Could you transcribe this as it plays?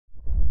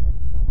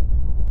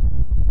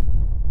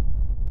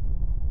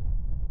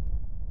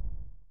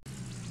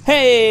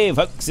Hey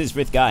folks, it's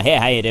Frithgar here,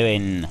 how you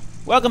doing?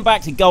 Welcome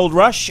back to Gold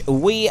Rush.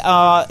 We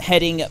are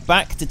heading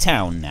back to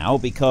town now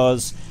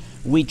because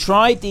we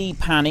tried the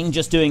panning,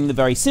 just doing the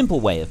very simple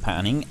way of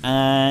panning,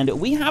 and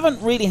we haven't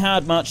really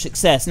had much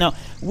success. Now,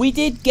 we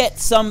did get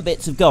some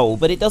bits of gold,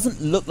 but it doesn't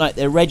look like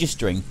they're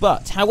registering.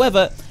 But,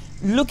 however,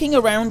 looking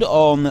around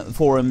on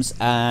forums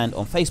and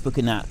on Facebook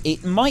and that,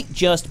 it might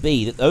just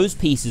be that those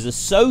pieces are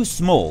so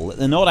small that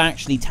they're not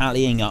actually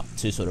tallying up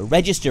to sort of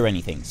register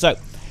anything. So,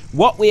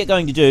 what we are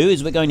going to do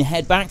is we're going to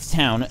head back to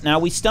town. Now,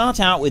 we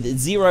start out with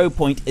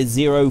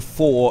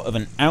 0.04 of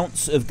an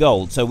ounce of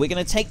gold. So we're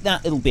going to take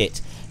that little bit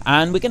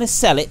and we're going to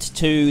sell it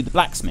to the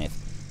blacksmith.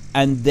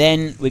 And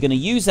then we're going to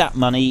use that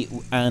money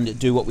and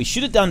do what we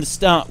should have done to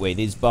start with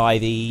is buy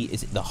the,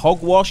 is it the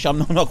Hogwash? I'm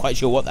not quite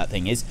sure what that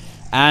thing is.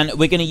 And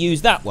we're going to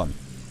use that one.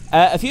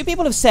 A few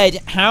people have said,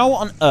 how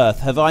on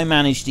earth have I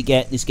managed to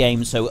get this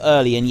game so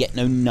early and yet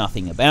know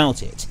nothing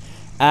about it?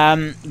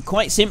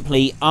 Quite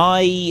simply,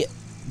 I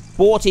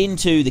bought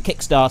into the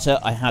Kickstarter.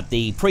 I had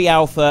the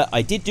pre-alpha.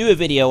 I did do a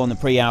video on the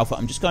pre-alpha.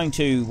 I'm just going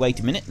to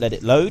wait a minute, let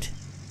it load.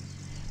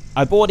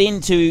 I bought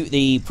into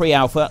the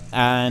pre-alpha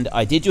and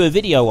I did do a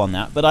video on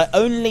that, but I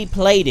only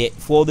played it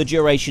for the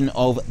duration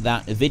of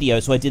that video.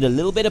 So I did a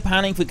little bit of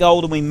panning for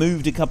gold and we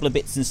moved a couple of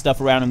bits and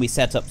stuff around and we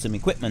set up some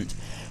equipment.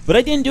 But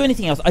I didn't do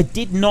anything else. I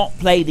did not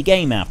play the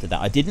game after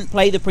that. I didn't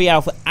play the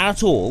pre-alpha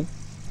at all.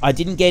 I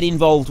didn't get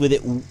involved with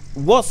it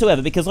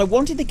whatsoever because I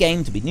wanted the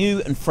game to be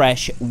new and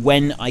fresh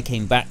when I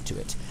came back to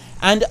it.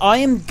 And I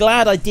am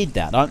glad I did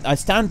that. I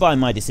stand by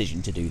my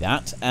decision to do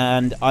that,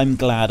 and I'm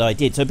glad I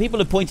did. So people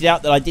have pointed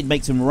out that I did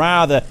make some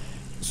rather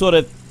sort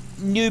of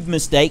noob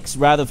mistakes,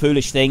 rather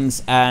foolish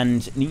things,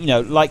 and, you know,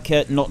 like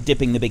not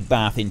dipping the big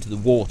bath into the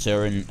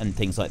water and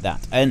things like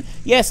that. And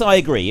yes, I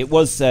agree, it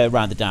was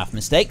rather daft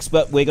mistakes,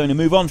 but we're going to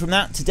move on from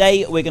that.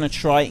 Today, we're going to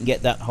try and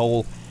get that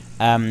whole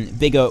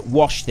bigger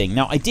wash thing.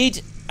 Now, I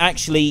did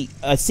actually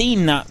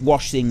seen that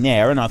wash thing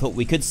there, and I thought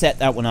we could set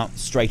that one up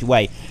straight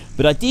away.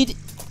 But I did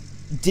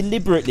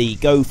deliberately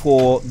go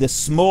for the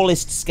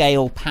smallest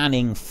scale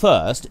panning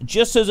first,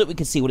 just so that we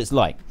could see what it's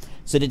like.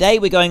 So today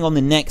we're going on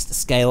the next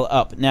scale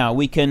up. Now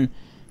we can,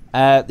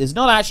 there's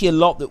not actually a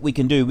lot that we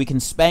can do. We can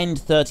spend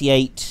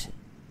 38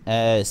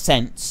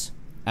 cents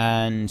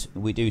and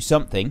we do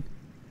something.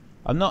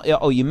 I'm not,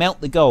 oh, you melt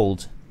the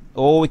gold.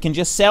 Or we can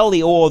just sell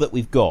the ore that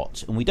we've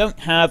got, and we don't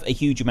have a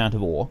huge amount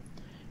of ore.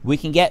 We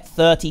can get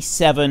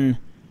 $37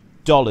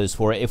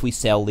 for it if we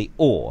sell the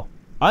ore.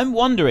 I'm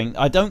wondering,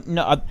 I don't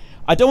know,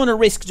 I don't want to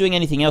risk doing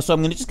anything else, so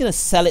I'm just going to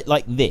sell it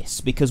like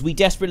this, because we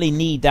desperately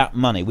need that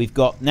money. We've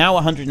got now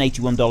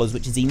 $181,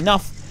 which is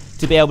enough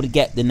to be able to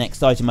get the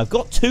next item. I've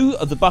got 2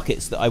 of the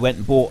buckets that I went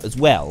and bought as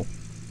well,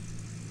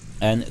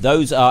 and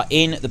those are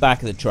in the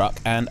back of the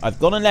truck, and I've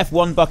gone and left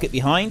 1 bucket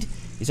behind.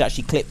 It's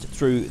actually clipped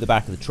through the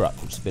back of the truck,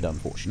 which is a bit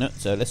unfortunate,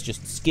 so let's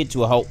just skid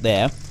to a halt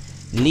there.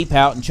 Leap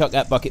out and chuck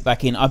that bucket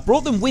back in. I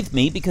brought them with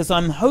me because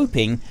I'm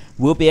hoping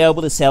we'll be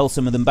able to sell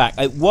some of them back.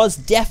 It was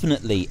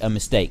definitely a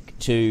mistake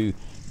to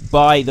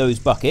buy those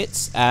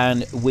buckets,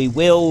 and we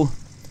will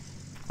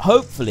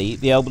hopefully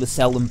be able to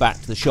sell them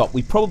back to the shop.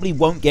 We probably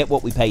won't get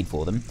what we paid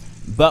for them,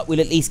 but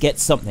we'll at least get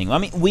something. I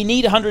mean, we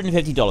need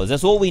 $150.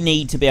 That's all we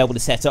need to be able to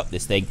set up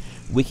this thing.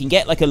 We can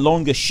get like a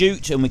longer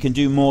chute and we can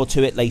do more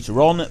to it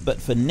later on,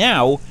 but for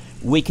now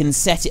we can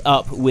set it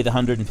up with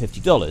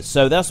 $150.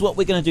 So that's what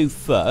we're going to do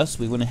first.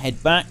 We want to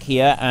head back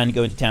here and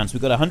go into town. So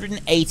we've got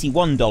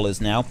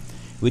 $181 now,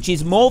 which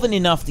is more than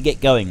enough to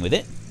get going with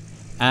it.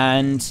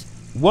 And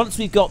once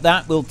we've got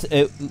that, we'll...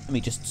 let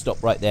me just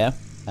stop right there.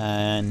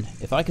 And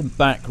if I can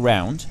back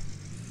round...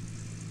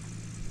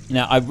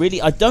 Now, I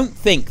don't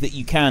think that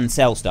you can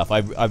sell stuff.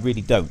 I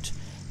really don't.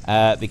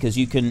 Because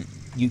you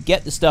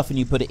get the stuff and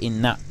you put it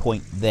in that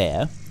point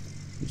there.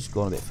 We'll just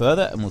go on a bit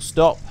further and we'll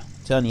stop.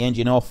 Turn the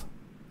engine off.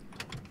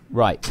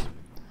 Right.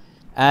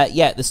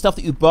 Yeah, the stuff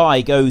that you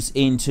buy goes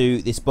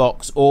into this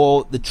box,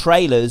 or the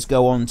trailers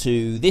go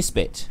onto this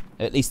bit.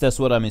 At least that's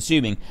what I'm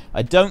assuming.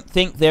 I don't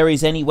think there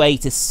is any way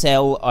to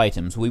sell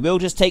items. We will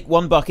just take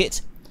 1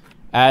 bucket,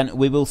 and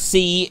we will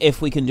see if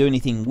we can do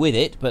anything with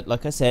it. But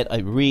like I said,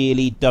 I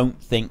really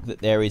don't think that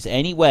there is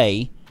any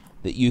way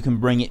that you can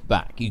bring it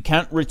back. You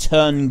can't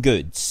return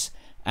goods.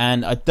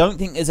 And I don't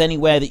think there's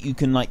anywhere that you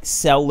can, like,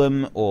 sell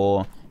them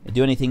or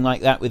do anything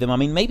like that with them. I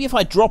mean, maybe if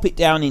I drop it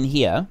down in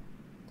here,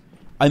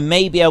 I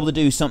may be able to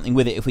do something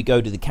with it if we go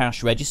to the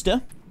cash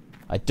register.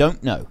 I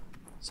don't know.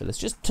 So let's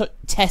just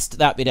test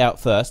that bit out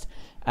first.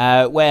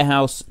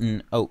 Warehouse,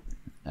 and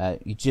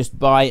you just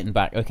buy it and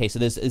back. Okay, so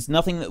there's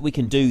nothing that we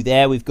can do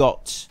there. We've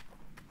got...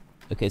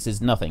 Okay, so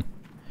there's nothing.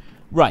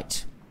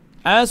 Right.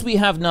 As we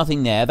have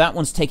nothing there, that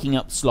one's taking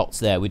up slots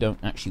there. We don't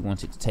actually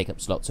want it to take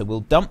up slots. So we'll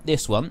dump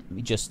this one. Let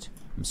me just...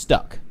 I'm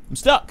stuck. I'm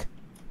stuck!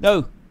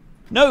 No!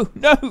 No!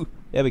 No!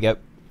 There we go.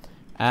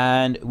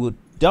 And we'll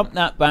dump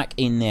that back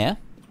in there.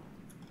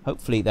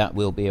 Hopefully that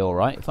will be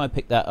alright. If I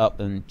pick that up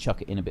and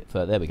chuck it in a bit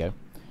further. There we go.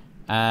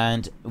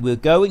 And we'll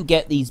go and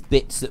get these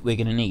bits that we're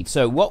going to need.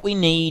 So what we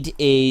need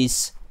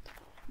is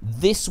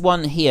this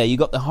one here. You've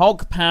got the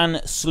hog pan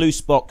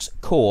sluice box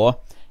core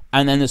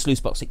and then the sluice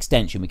box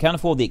extension. We can't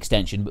afford the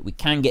extension, but we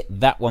can get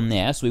that one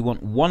there. So we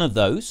want one of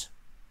those.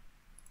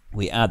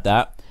 We add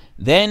that.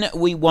 Then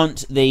we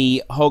want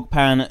the hog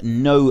pan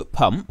no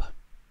pump,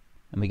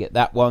 and we get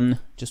that one,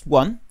 just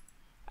one.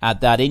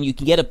 Add that in. You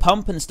can get a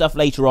pump and stuff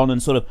later on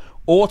and sort of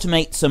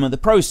automate some of the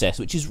process,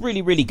 which is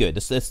really, really good.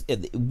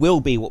 It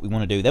will be what we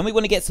want to do. Then we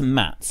want to get some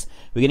mats.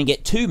 We're going to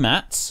get 2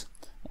 mats.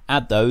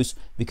 Add those,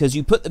 because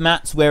you put the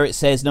mats where it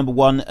says number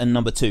 1 and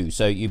number 2.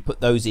 So you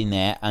put those in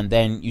there, and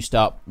then you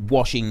start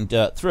washing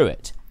dirt through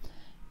it.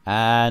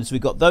 And so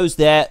we've got those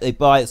there. It's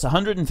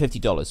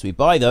 $150. So we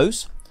buy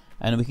those,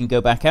 and we can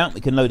go back out.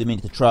 We can load them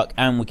into the truck,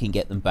 and we can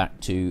get them back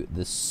to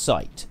the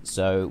site.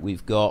 So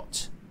we've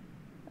got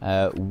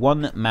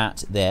 1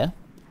 mat there,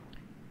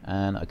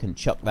 and I can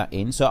chuck that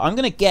in. So I'm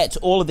going to get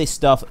all of this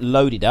stuff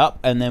loaded up,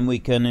 and then we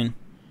can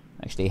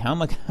actually, how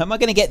am I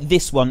going to get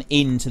this one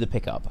into the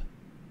pickup?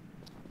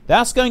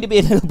 That's going to be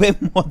a little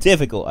bit more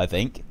difficult, I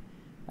think.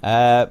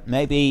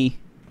 Maybe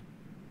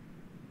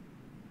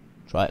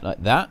try it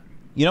like that.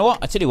 You know what?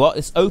 I tell you what,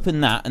 let's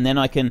open that, and then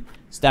I can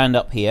stand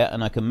up here,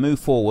 and I can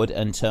move forward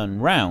and turn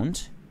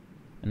round,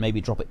 and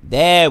maybe drop it.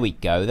 There we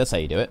go. That's how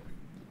you do it.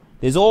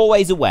 There's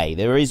always a way.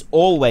 There is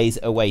always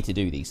a way to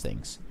do these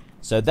things.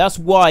 So that's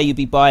why you'd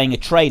be buying a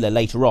trailer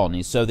later on,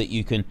 is so that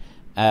you can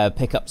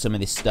pick up some of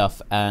this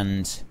stuff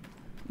and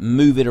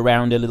move it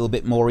around a little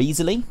bit more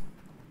easily.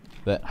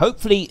 But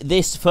hopefully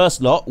this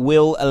first lot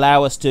will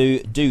allow us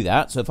to do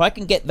that. So if I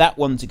can get that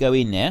one to go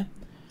in there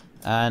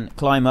and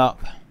climb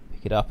up,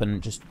 pick it up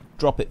and just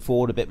drop it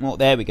forward a bit more.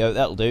 There we go.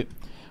 That'll do.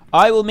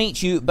 I will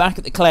meet you back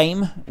at the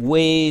claim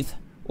with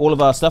all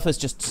of our stuff. Let's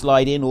just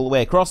slide in all the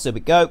way across. There we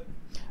go.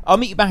 I'll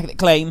meet you back at the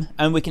claim,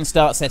 and we can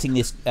start setting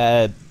this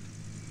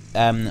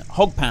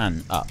hog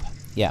pan up.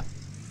 Yeah,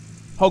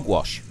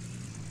 Hogwash.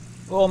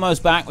 We're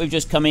almost back. We've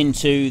just come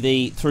into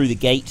through the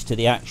gate to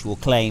the actual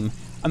claim.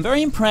 I'm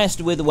very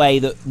impressed with the way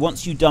that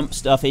once you dump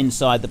stuff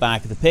inside the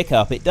back of the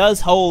pickup, it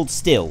does hold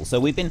still. So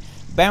we've been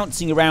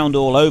bouncing around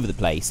all over the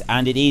place,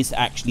 and it is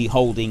actually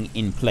holding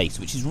in place,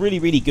 which is really,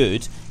 really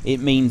good. It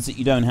means that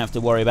you don't have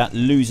to worry about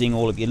losing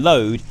all of your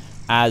load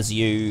as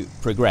you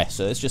progress.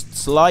 So let's just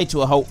slide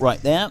to a halt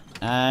right there,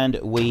 and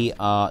we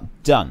are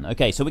done.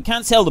 Okay, so we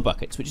can't sell the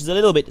buckets, which is a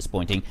little bit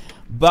disappointing,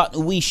 but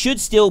we should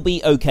still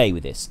be okay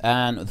with this.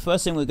 And the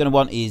first thing we're going to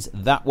want is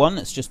that one.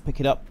 Let's just pick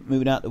it up,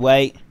 move it out of the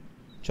way.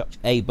 Chucked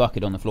a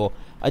bucket on the floor.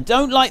 I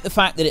don't like the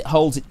fact that it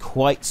holds it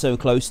quite so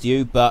close to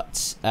you,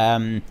 but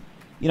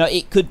you know,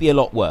 it could be a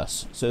lot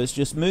worse. So let's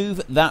just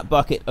move that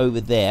bucket over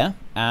there,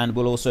 and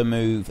we'll also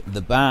move the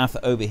bath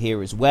over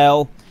here as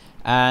well.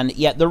 And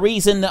yeah, the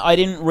reason that I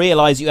didn't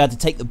realize you had to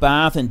take the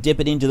bath and dip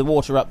it into the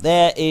water up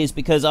there is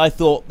because I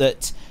thought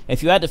that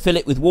if you had to fill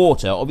it with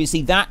water,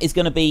 obviously that is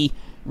going to be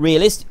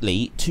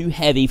realistically too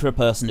heavy for a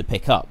person to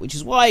pick up, which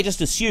is why I just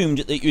assumed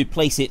that you'd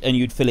place it and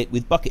you'd fill it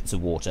with buckets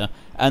of water,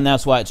 and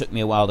that's why it took me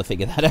a while to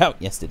figure that out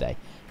yesterday.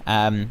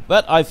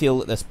 But I feel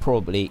that that's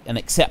probably an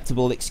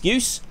acceptable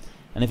excuse,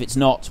 and if it's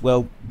not,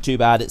 well, too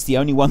bad. It's the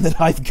only one that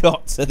I've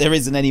got, so there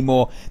isn't any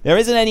more. There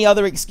isn't any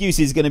other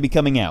excuses going to be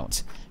coming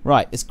out.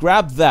 Right, let's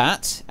grab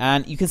that,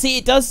 and you can see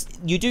it does,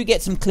 you do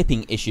get some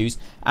clipping issues,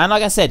 and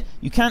like I said,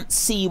 you can't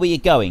see where you're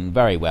going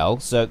very well,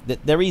 so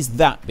there is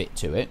that bit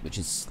to it, which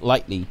is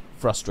slightly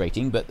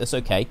frustrating, but that's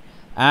okay.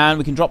 And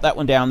we can drop that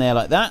one down there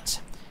like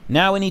that.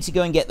 Now we need to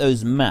go and get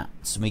those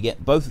mats, and we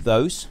get both of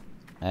those.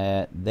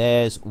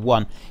 There's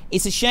one.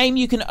 It's a shame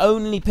you can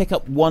only pick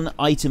up one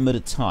item at a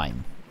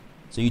time.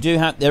 So you do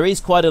have, there is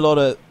quite a lot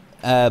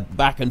of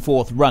back and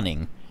forth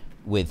running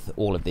with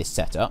all of this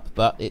setup,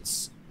 but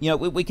it's, you know,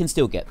 we can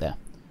still get there.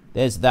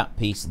 There's that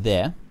piece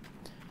there.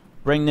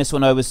 Bring this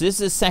one over. So this is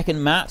the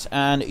second mat,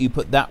 and you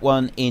put that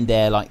one in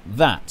there like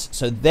that.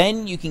 So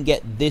then you can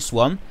get this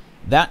one.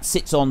 That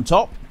sits on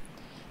top.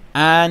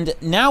 And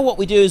now what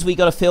we do is we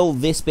got to fill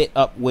this bit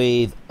up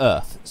with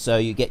earth. So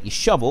you get your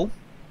shovel.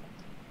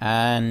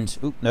 And,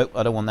 oop, nope,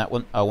 I don't want that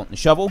one. I want the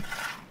shovel.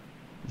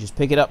 Just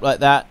pick it up like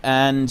that,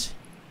 and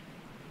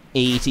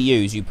E to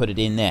use. You put it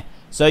in there.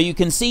 So you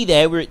can see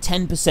there we're at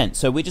 10%.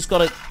 So we just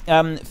got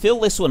to fill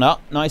this one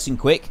up nice and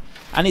quick.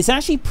 And it's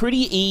actually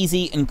pretty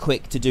easy and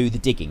quick to do the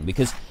digging,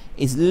 because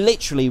it's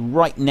literally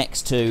right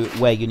next to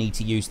where you need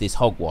to use this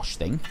hogwash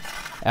thing.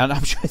 And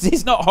I'm sure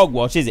it's not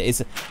hogwash, is it?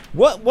 It's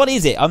what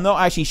is it? I'm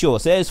not actually sure.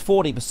 So there's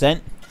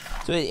 40%.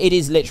 So it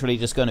is literally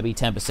just going to be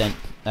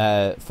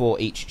 10% for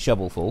each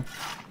shovelful.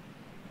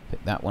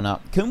 Pick that one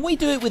up. Can we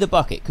do it with a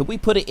bucket? Could we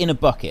put it in a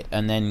bucket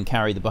and then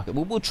carry the bucket?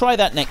 We'll try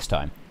that next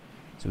time.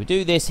 So we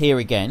do this here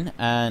again,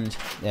 and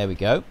there we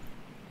go.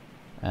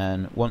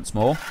 And once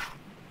more.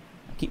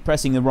 I keep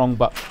pressing the wrong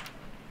button.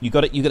 You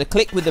got to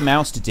click with the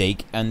mouse to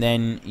dig, and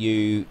then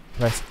you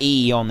press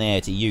E on there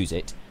to use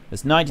it.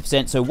 That's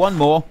 90%. So one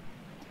more.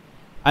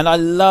 And I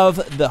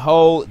love the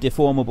whole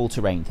deformable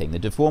terrain thing. The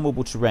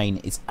deformable terrain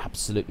is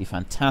absolutely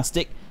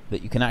fantastic.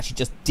 That you can actually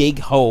just dig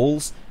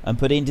holes and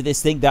put into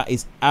this thing. That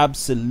is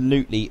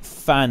absolutely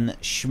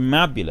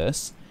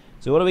fan-schmabulous.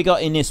 So what do we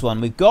got in this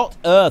one? We've got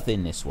earth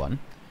in this one.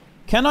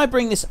 Can I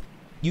bring this?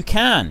 You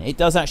can. It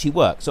does actually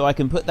work. So I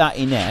can put that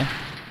in there.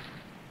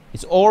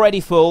 It's already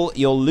full.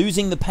 You're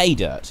losing the pay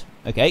dirt.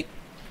 Okay.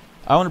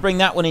 I want to bring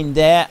that one in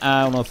there.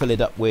 I want to fill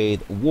it up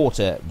with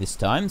water this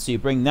time. So you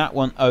bring that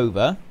one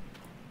over.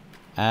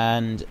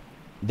 And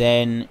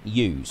then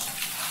use.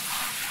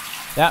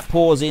 That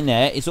pours in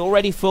there. It's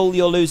already full.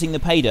 You're losing the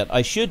pay dirt.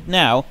 I should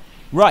now...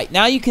 Right,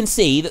 now you can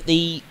see that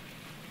the...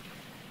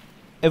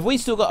 Have we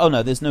still got... Oh,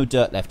 no, there's no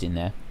dirt left in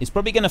there. It's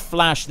probably going to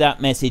flash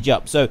that message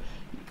up. So,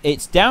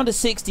 it's down to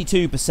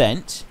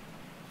 62%.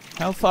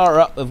 How far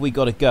up have we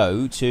got to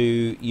go to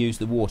use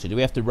the water? Do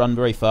we have to run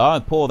very far? I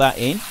pour that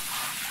in.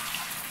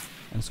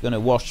 And it's going to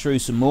wash through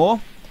some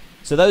more.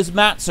 So, those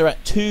mats are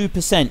at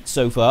 2%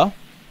 so far.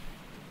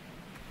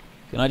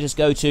 Can I just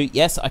go to...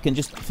 Yes, I can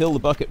just fill the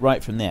bucket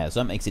right from there.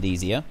 So, that makes it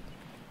easier.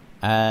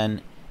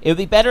 And... It would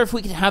be better if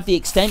we could have the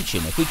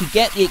extension. If we could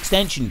get the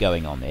extension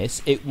going on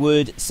this, it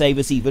would save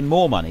us even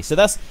more money. So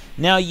that's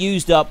now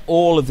used up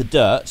all of the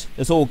dirt.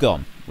 It's all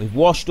gone. We've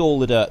washed all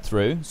the dirt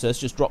through. So let's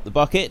just drop the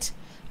bucket.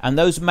 And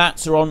those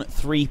mats are on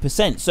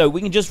 3%. So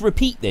we can just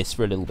repeat this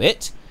for a little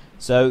bit.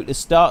 So to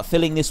start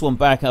filling this one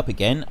back up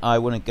again, I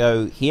want to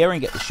go here and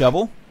get the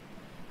shovel.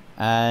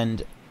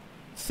 And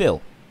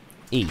fill.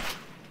 E.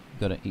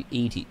 Got to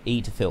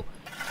E to fill.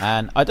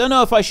 And I don't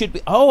know if I should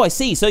be... Oh, I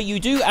see. So you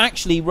do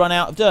actually run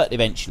out of dirt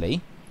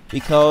eventually.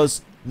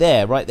 Because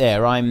there, right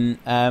there, I'm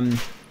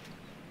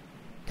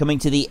coming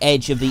to the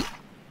edge of the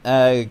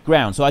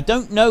ground. So I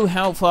don't know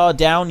how far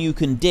down you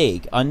can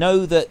dig. I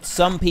know that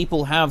some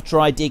people have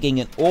tried digging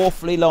an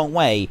awfully long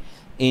way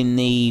in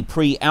the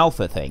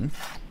pre-alpha thing.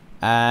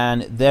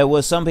 And there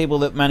were some people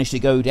that managed to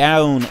go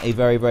down a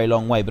very, very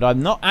long way. But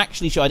I'm not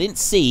actually sure. I didn't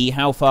see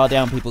how far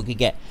down people could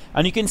get.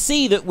 And you can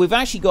see that we've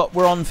actually got...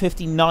 We're on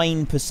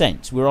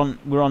 59%.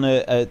 We're on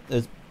a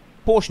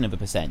portion of a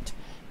percent.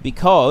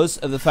 Because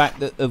of the fact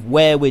that of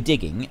where we're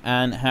digging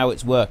and how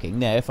it's working.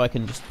 There, if I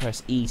can just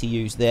press E to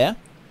use there.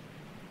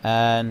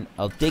 And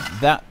I'll dig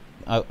that.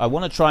 I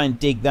want to try and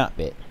dig that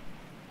bit.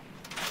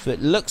 So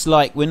it looks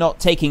like we're not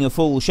taking a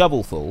full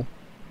shovelful.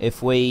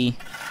 If we...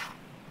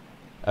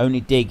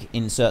 only dig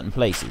in certain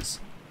places.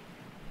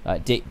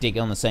 Dig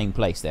on the same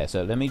place there.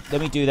 So let me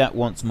do that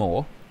once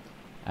more.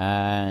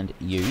 And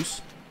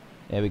use.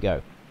 There we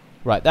go.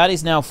 Right, that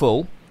is now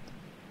full.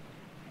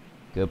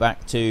 Go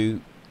back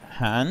to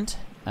hand.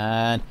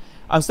 And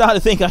I'm starting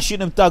to think I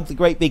shouldn't have dug the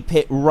great big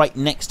pit right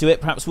next to it.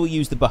 Perhaps we'll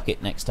use the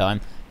bucket next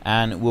time.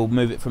 And we'll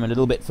move it from a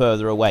little bit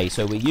further away.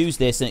 So we use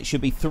this and it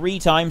should be 3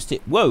 times to...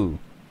 Whoa!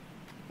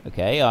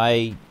 Okay,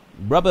 I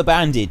rubber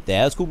banded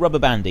there. It's called rubber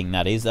banding,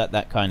 that is.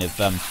 That kind of...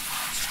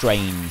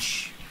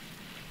 strange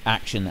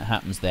action that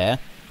happens there.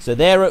 So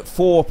they're at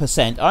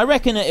 4%. I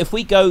reckon that if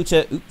we go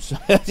to... Oops,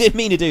 I didn't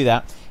mean to do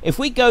that. If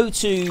we go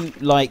to,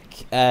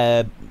 like,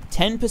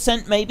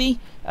 10% maybe,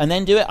 and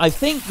then do it, I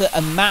think that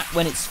a mat,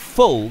 when it's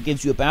full,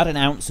 gives you about an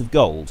ounce of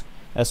gold.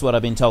 That's what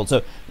I've been told.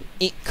 So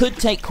it could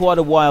take quite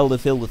a while to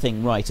fill the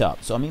thing right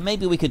up. So, I mean,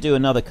 maybe we could do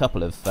another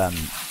couple of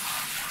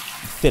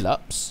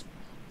fill-ups.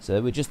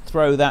 So we just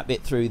throw that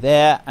bit through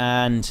there,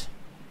 and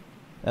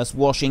that's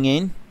washing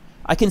in.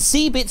 I can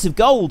see bits of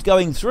gold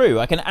going through.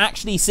 I can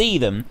actually see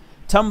them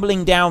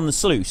tumbling down the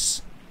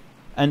sluice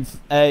and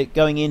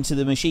going into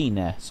the machine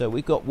there. So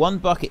we've got one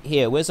bucket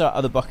here. Where's our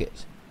other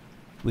bucket?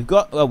 We've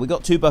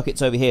got 2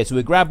 buckets over here. So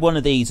we'll grab one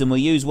of these and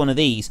we'll use one of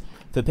these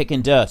for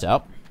picking dirt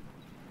up.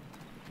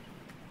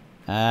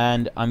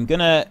 And I'm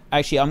gonna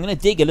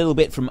dig a little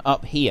bit from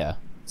up here.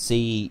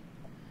 See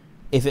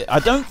if it... I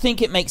don't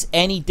think it makes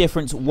any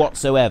difference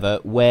whatsoever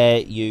where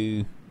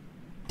you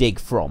dig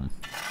from.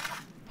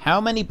 How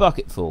many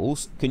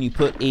bucketfuls can you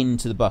put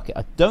into the bucket?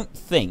 I don't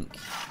think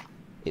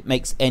it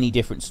makes any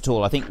difference at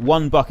all. I think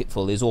 1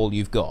 bucketful is all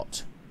you've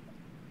got.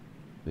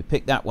 We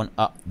pick that one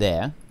up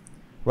there.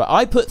 Right,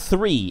 I put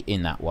 3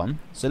 in that one.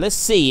 So let's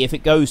see if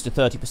it goes to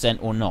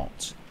 30% or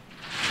not.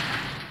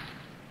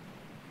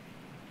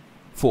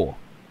 4.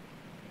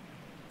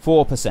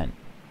 4%.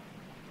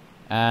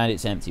 And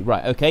it's empty.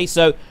 Right, okay,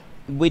 so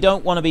we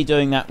don't want to be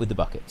doing that with the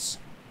buckets.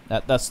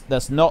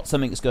 That's not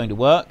something that's going to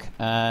work,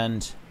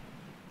 and...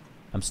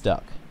 I'm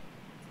stuck.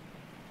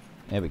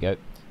 There we go.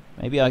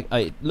 Maybe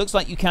it looks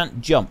like you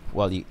can't jump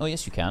while you... Oh,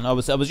 yes, you can. I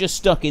was just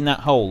stuck in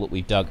that hole that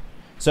we've dug.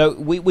 So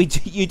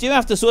you do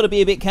have to sort of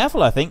be a bit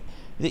careful, I think,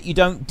 that you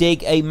don't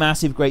dig a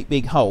massive, great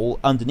big hole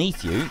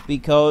underneath you,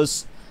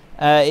 because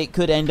it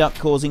could end up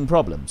causing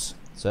problems.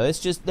 So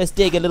let's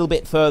dig a little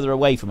bit further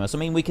away from us. I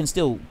mean, we can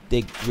still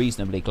dig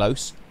reasonably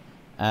close,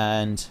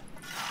 and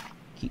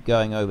keep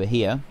going over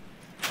here.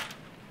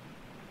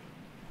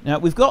 Now,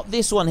 we've got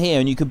this one here,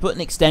 and you can put an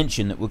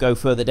extension that will go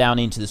further down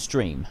into the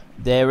stream.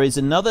 There is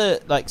another,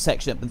 like,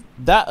 section.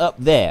 That up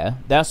there,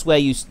 that's where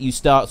you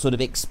start sort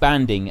of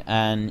expanding,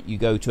 and you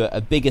go to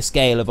a bigger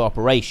scale of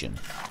operation.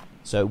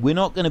 So we're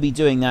not going to be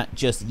doing that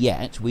just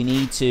yet. We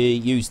need to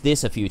use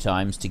this a few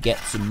times to get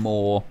some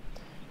more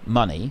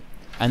money.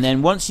 And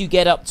then once you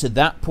get up to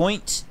that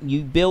point,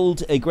 you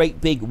build a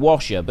great big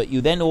washer, but you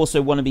then also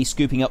want to be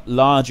scooping up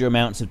larger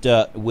amounts of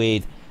dirt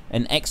with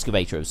an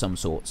excavator of some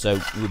sort. So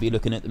we'll be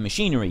looking at the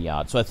machinery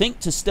yard. So I think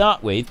to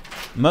start with,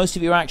 most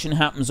of your action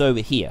happens over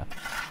here.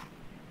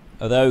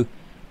 Although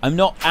I'm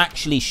not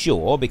actually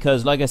sure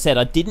because, like I said,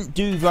 I didn't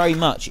do very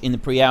much in the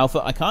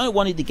pre-alpha. I kind of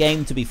wanted the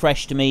game to be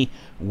fresh to me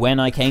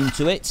when I came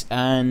to it,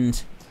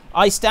 and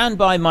I stand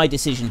by my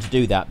decision to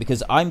do that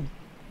because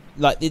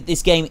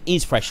this game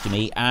is fresh to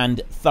me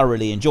and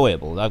thoroughly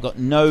enjoyable. I've got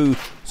no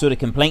sort of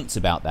complaints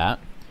about that.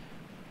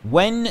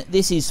 When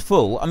this is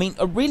full, I mean,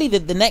 really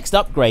the next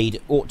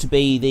upgrade ought to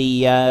be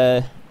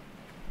the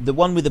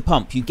one with the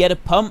pump. You get a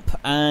pump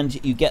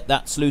and you get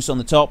that sluice on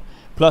the top.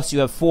 Plus you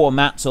have 4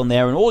 mats on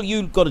there, and all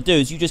you've got to do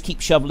is you just keep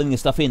shoveling the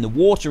stuff in. The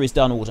water is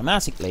done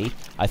automatically.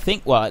 I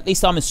think, well, at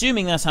least I'm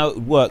assuming that's how it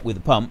would work with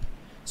the pump,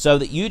 so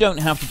that you don't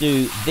have to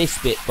do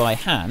this bit by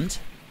hand,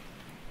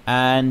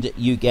 and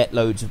you get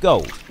loads of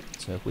gold.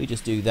 So if we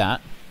just do that,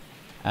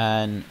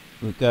 and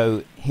we'll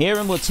go here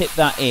and we'll tip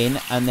that in,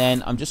 and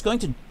then I'm just going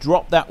to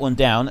drop that one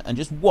down and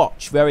just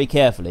watch very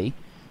carefully.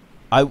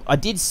 I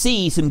did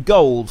see some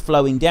gold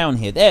flowing down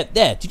here. There.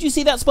 Did you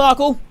see that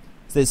sparkle?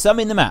 So there's some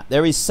in the mat.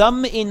 There is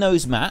some in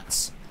those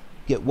mats.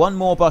 Get one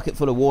more bucket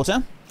full of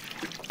water.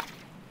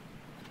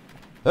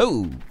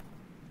 Oh.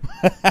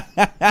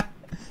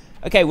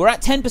 Okay, we're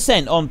at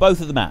 10% on both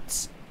of the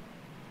mats.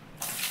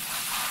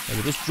 So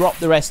we'll just drop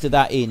the rest of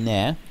that in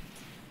there.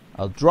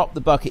 I'll drop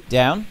the bucket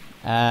down.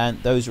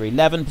 And those are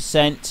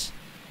 11%.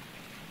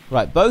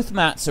 Right, both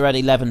mats are at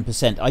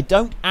 11%. I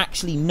don't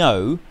actually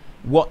know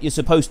what you're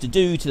supposed to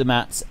do to the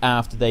mats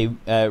after they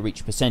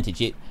reach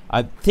percentage.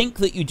 I think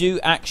that you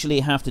do actually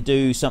have to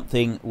do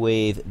something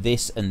with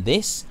this and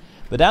this.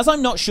 But as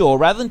I'm not sure,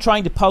 rather than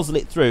trying to puzzle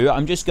it through,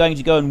 I'm just going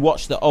to go and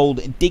watch the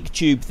old dig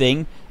tube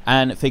thing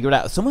and figure it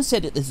out. Someone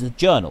said that this is a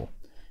journal.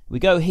 We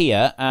go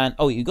here and,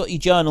 oh, you've got your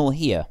journal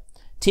here.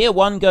 Tier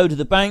 1, go to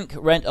the bank.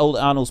 Rent old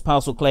Arnold's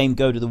parcel claim.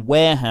 Go to the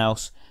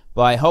warehouse.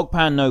 Buy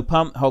hogpan, no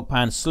pump.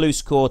 Hogpan,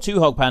 sluice core. 2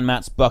 hogpan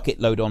mats. Bucket,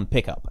 load on,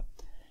 pickup.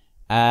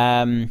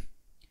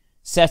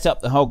 Set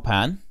up the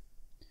hogpan.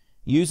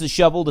 Use the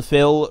shovel to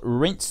fill.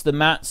 Rinse the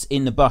mats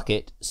in the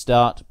bucket.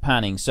 Start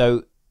panning.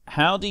 So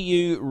how do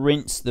you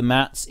rinse the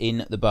mats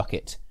in the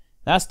bucket?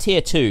 That's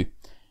tier 2.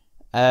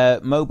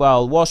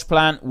 Mobile wash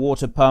plant.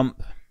 Water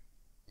pump.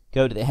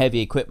 Go to the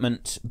heavy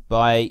equipment.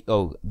 Buy.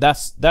 Oh,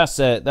 that's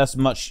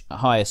much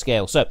higher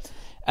scale. So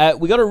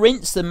we got to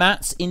rinse the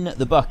mats in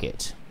the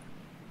bucket.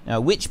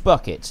 Now, which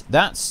bucket?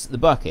 That's the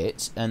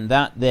bucket, and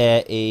that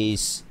there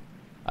is.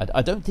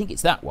 I don't think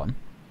it's that one.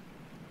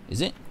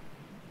 Is it?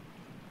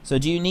 So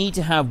do you need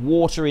to have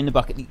water in the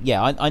bucket?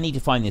 Yeah, I need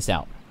to find this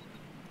out.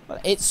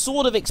 It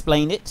sort of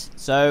explained it,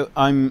 so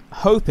I'm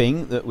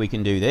hoping that we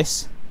can do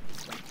this.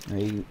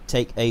 We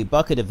take a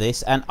bucket of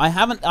this, and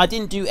I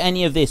didn't do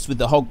any of this with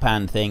the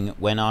hogpan thing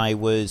when I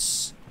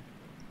was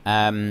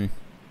having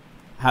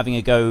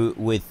a go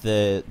with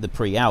the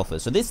pre-alpha.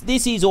 So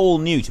this is all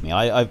new to me.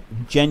 I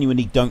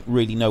genuinely don't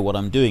really know what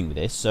I'm doing with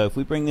this. So if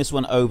we bring this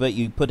one over,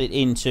 you put it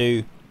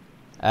into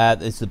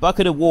it's the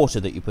bucket of water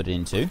that you put it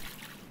into.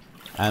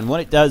 And what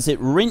it does, it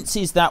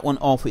rinses that one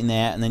off in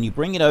there, and then you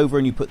bring it over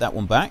and you put that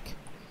one back.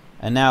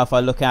 And now if I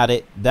look at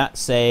it,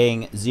 that's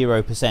saying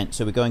 0%.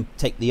 So we're going to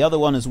take the other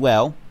one as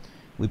well.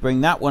 We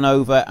bring that one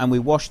over and we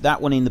wash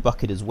that one in the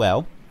bucket as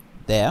well.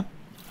 There.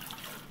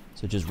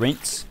 So just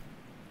rinse.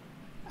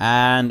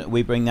 And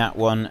we bring that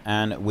one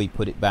and we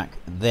put it back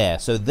there.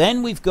 So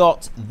then we've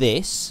got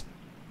this.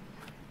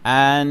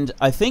 And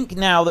I think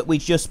now that we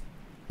just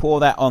pour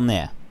that on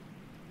there.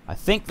 I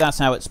think that's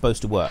how it's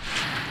supposed to work.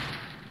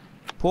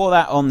 Pour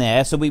that on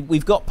there. So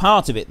we've got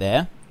part of it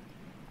there.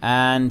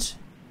 And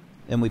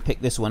then we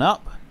pick this one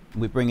up.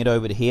 We bring it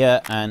over to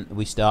here. And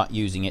we start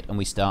using it. And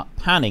we start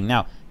panning.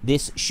 Now,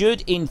 this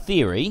should, in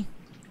theory,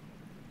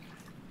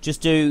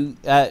 just do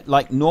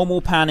like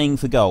normal panning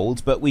for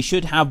gold. But we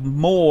should have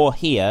more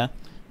here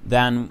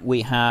than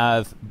we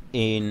have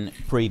in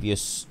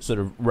previous sort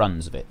of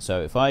runs of it.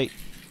 So if I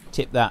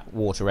tip that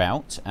water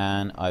out,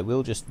 and I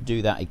will just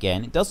do that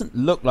again. It doesn't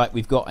look like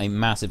we've got a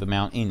massive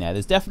amount in there.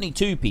 There's definitely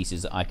 2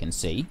 pieces that I can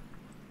see.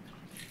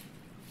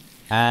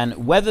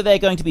 And whether they're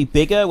going to be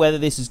bigger, whether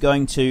this is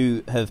going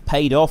to have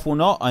paid off or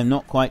not, I'm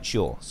not quite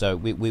sure. So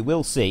we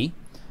will see.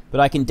 But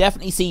I can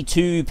definitely see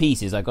 2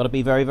 pieces. I've got to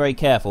be very, very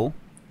careful.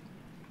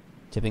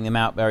 Tipping them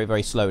out very,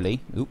 very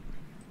slowly. Oop.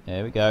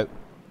 There we go.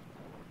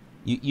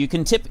 You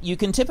can tip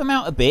them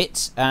out a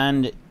bit,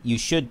 and you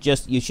should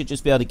just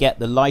be able to get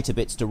the lighter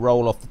bits to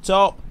roll off the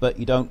top, but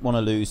you don't want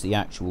to lose the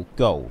actual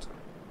gold.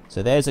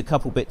 So there's a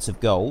couple bits of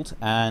gold,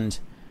 and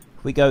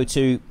if we go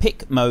to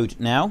pick mode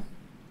now,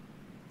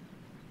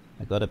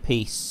 I got a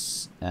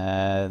piece.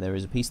 There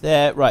is a piece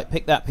there. Right,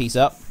 pick that piece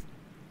up,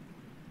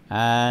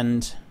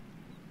 and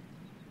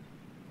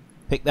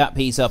pick that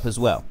piece up as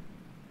well.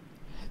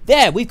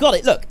 There, we've got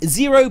it. Look,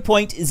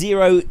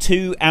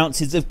 0.02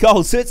 ounces of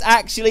gold. So it's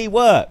actually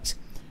worked.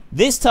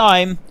 This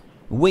time,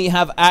 we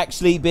have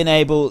actually been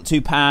able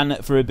to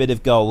pan for a bit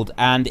of gold.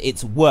 And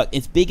it's worked.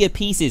 It's bigger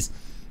pieces.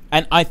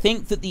 And I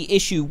think that the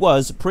issue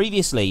was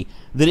previously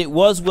that it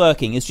was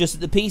working. It's just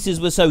that the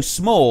pieces were so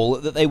small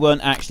that they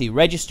weren't actually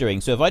registering.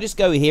 So if I just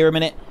go here a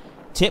minute,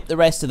 tip the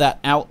rest of that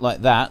out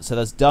like that. So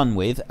that's done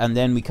with. And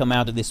then we come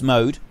out of this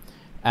mode.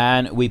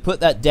 And we put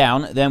that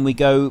down. Then we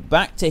go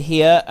back to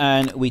here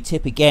and we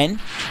tip again.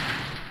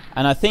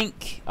 And I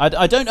think...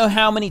 I don't know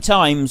how many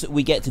times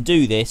we get to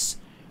do this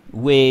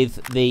with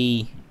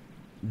the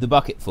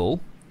bucket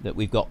full that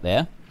we've got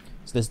there.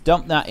 So let's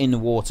dump that in the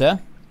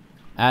water.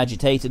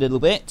 Agitate a little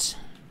bit.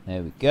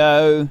 There we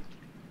go.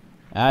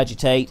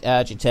 Agitate,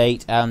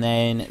 agitate, and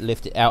then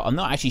lift it out. I'm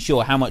not actually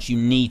sure how much you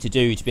need to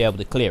do to be able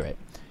to clear it.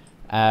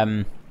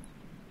 I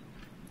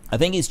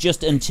think it's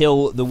just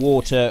until the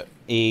water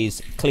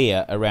is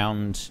clear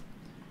around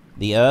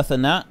the earth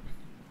and that.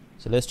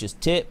 So let's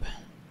just tip.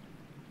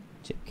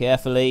 Tip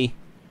carefully.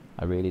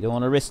 I really don't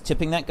want to risk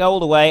tipping that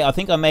gold away. I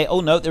think I may...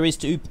 Oh, no, there's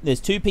two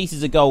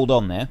pieces of gold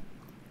on there.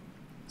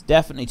 There's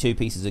definitely 2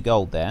 pieces of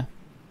gold there.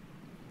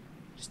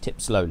 Just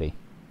tip slowly.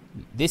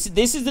 This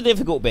is the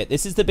difficult bit.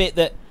 This is the bit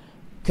that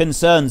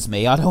concerns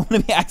me. I don't want to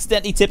be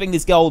accidentally tipping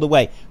this gold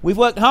away. We've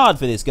worked hard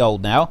for this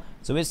gold now.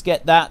 So let's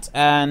get that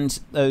and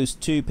those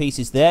 2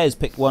 pieces there. Let's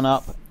pick one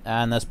up.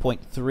 And that's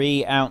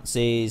 0.3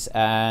 ounces.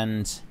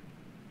 And...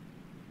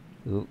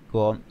 Ooh, go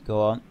on,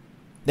 go on.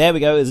 There we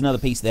go. There's another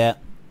piece there.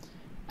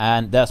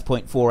 And that's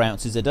 0.4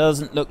 ounces. It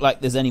doesn't look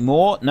like there's any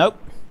more. Nope.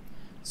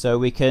 So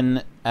we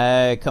can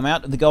come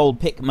out of the gold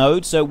pick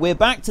mode. So we're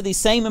back to the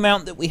same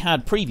amount that we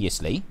had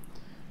previously.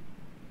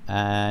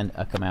 And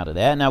I come out of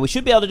there. Now we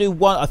should be able to do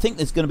one. I think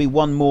there's going to be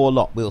one more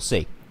lot. We'll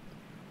see.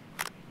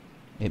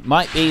 It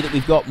might be that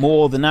we've got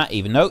more than that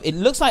even. No, it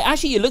looks like...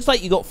 Actually, it looks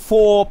like you got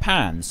 4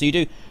 pans. So you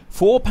do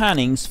 4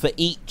 pannings for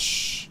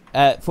each...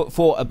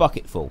 for a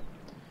bucket full.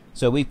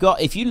 So we've got...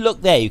 If you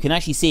look there, you can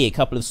actually see a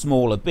couple of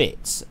smaller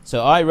bits.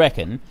 So I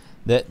reckon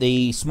that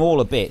the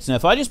smaller bits... Now,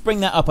 if I just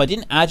bring that up, I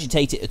didn't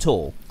agitate it at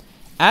all.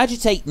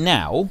 Agitate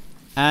now,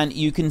 and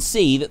you can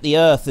see that the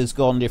earth has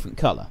gone a different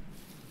colour.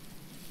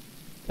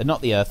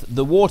 Not the earth,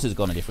 the water's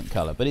gone a different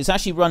colour, but it's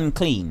actually run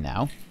clean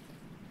now.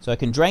 So I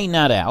can drain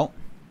that out,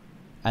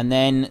 and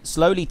then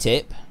slowly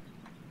tip.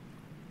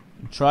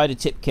 And try to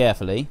tip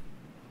carefully.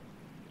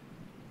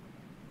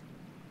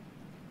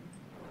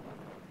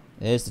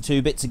 There's the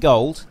 2 bits of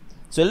gold.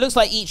 So it looks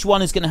like each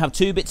one is going to have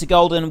 2 bits of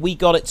gold, and we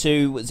got it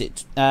to, was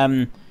it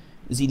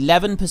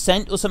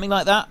 11% or something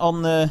like that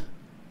on the...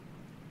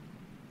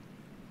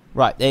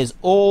 Right, there's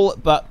all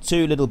but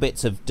 2 little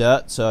bits of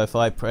dirt, so if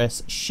I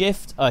press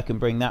shift, I can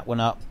bring that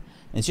one up.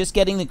 And it's just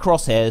getting the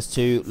crosshairs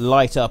to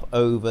light up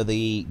over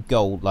the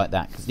gold like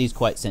that, because it is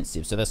quite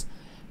sensitive. So that's...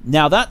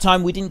 Now, that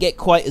time we didn't get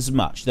quite as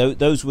much.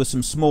 Those were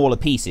some smaller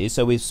pieces,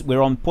 so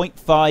we're on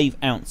 0.5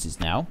 ounces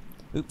now.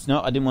 Oops,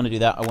 no, I didn't want to do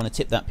that. I want to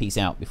tip that piece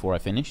out before I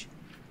finish.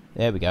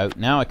 There we go.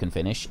 Now I can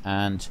finish,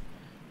 and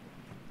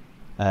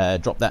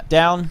drop that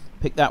down,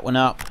 pick that one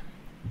up.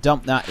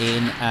 Dump that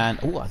in, and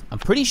oh, I'm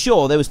pretty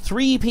sure there was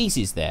 3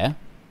 pieces there.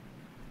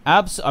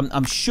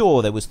 I'm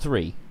sure there was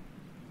 3.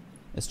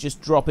 Let's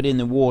just drop it in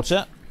the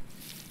water.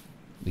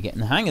 We're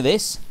getting the hang of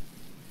this.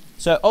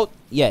 So, oh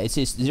yeah, it's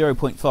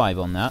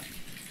 0.5 on that.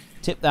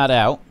 Tip that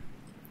out,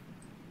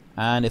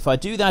 and if I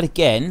do that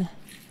again,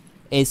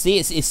 see,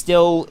 it's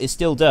still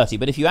dirty.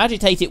 But if you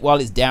agitate it while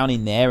it's down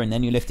in there, and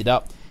then you lift it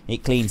up,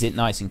 it cleans it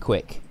nice and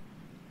quick.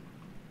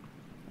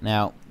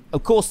 Now,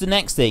 of course, the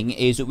next thing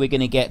is that we're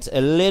going to get a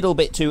little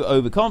bit too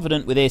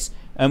overconfident with this,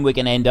 and we're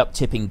going to end up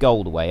tipping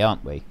gold away,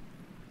 aren't we?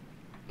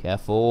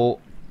 Careful.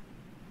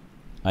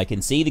 I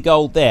can see the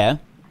gold there.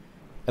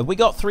 Have we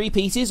got 3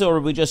 pieces, or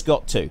have we just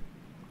got 2?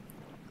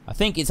 I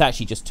think it's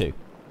actually just 2.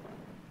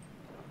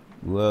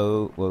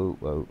 Whoa, whoa,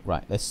 whoa.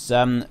 Right, let's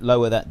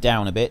lower that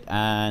down a bit,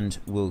 and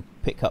we'll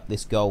pick up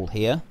this gold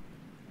here.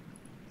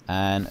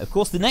 And, of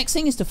course, the next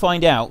thing is to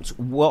find out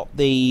what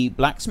the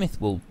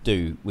blacksmith will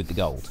do with the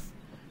gold.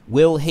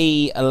 Will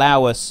he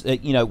allow us,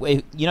 you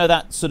know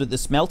that sort of the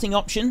smelting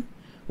option?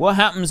 What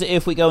happens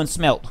if we go and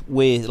smelt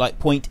with like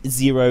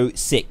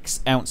 0.06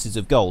 ounces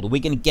of gold? Are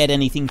we going to get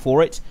anything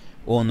for it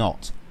or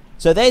not?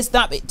 So there's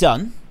that bit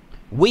done.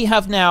 We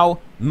have now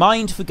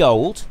mined for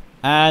gold,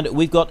 and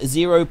we've got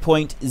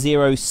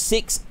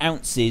 0.06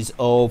 ounces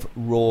of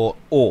raw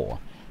ore.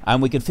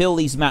 And we can fill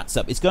these mats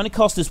up. It's going to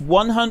cost us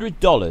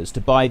 $100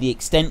 to buy the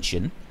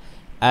extension.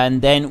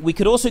 And then we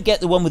could also get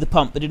the one with the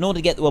pump, but in order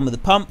to get the one with the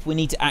pump, we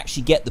need to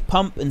actually get the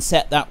pump and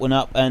set that one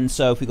up. And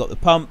so if we've got the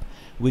pump,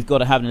 we've got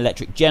to have an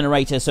electric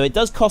generator. So it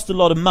does cost a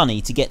lot of money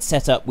to get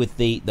set up with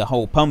the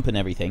whole pump and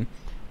everything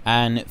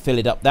and fill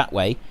it up that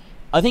way.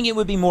 I think it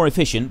would be more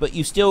efficient, but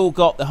you've still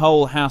got the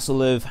whole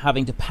hassle of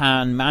having to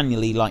pan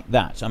manually like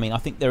that. I mean, I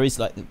think there is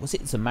like,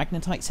 it's a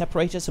magnetite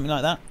separator, something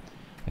like that?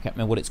 I can't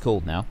remember what it's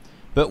called now.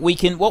 But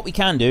what we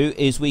can do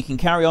is we can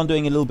carry on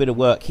doing a little bit of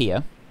work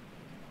here.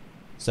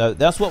 So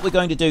that's what we're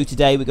going to do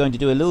today. We're going to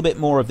do a little bit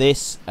more of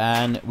this,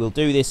 and we'll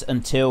do this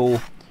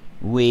until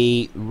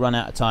we run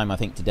out of time, I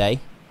think, today.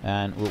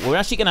 And we're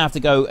actually going to have to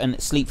go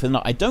and sleep for the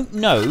night. I don't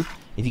know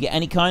if you get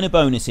any kind of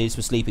bonuses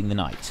for sleeping the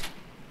night.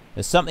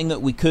 There's something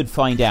that we could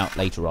find out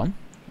later on.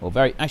 Or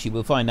actually,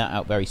 we'll find that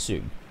out very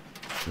soon.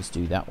 Let's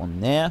do that one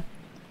there.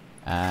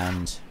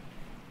 And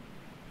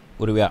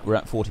what are we at? We're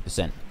at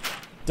 40%. It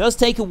does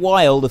take a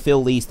while to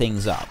fill these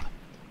things up.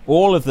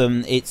 All of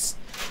them,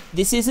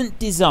 this isn't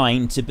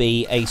designed to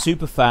be a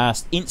super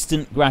fast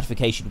instant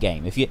gratification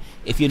game. If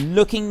you're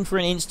looking for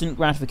an instant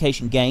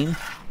gratification game,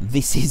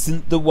 this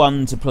isn't the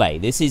one to play.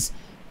 This is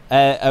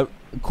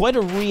quite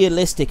a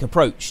realistic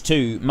approach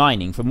to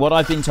mining, from what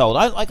I've been told.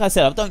 Like I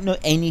said, I don't know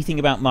anything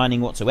about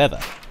mining whatsoever.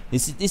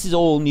 This is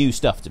all new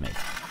stuff to me,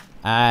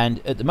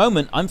 and at the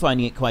moment I'm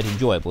finding it quite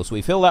enjoyable. So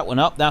we fill that one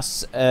up.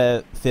 That's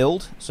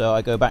filled. So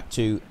I go back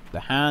to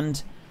the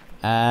hand,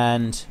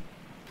 and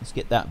let's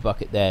get that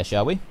bucket there,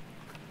 shall we?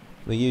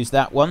 We'll use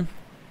that one,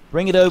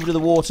 bring it over to the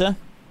water,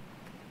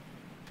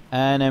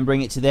 and then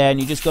bring it to there. And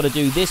you just got to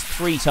do this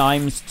 3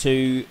 times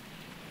to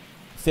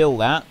fill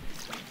that,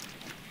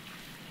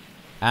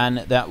 and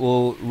that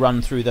will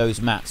run through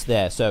those mats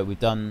there. So we've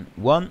done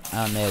one,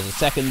 and there's a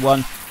second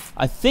one.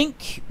 I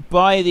think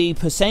by the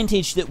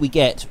percentage that we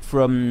get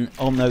from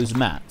on those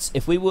mats,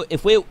 if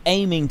we're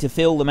aiming to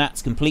fill the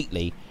mats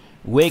completely,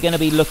 we're going to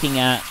be looking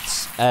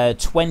at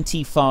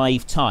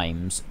 25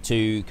 times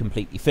to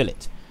completely fill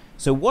it.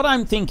 So what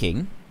I'm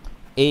thinking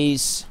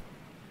is,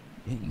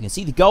 you can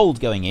see the gold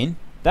going in.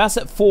 That's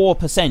at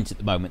 4% at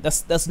the moment.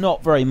 That's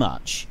not very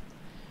much.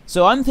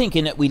 So I'm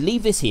thinking that we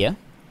leave this here.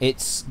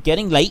 It's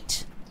getting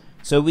late,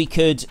 so we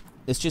could,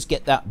 let's just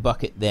get that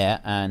bucket there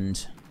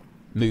and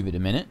move it a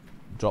minute.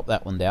 Drop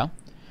that one down.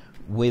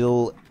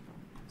 We'll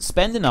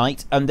spend the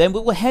night, and then we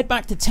will head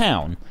back to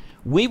town.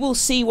 We will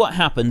see what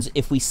happens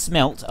if we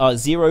smelt our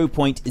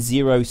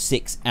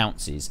 0.06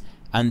 ounces.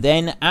 And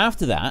then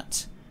after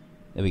that,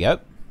 there we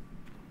go.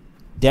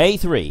 Day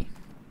 3.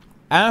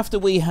 After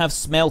we have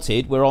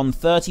smelted, we're on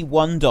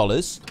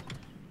 $31.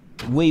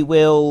 We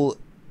will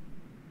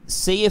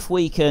see if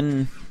we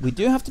can... We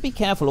do have to be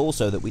careful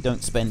also that we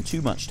don't spend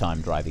too much time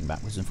driving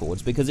backwards and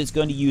forwards, because it's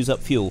going to use up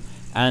fuel,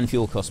 and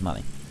fuel costs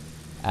money.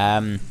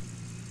 Right,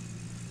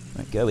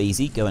 go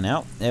easy, going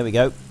out. There we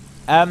go.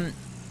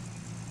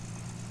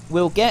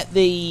 We'll get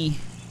the...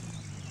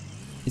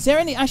 Is there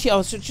any... Actually, I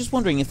was just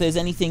wondering if there's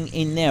anything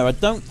in there. I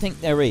don't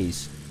think there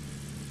is.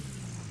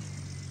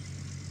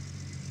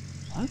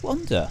 I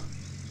wonder.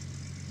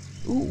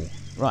 Ooh,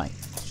 right.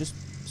 Let's just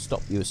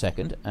stop you a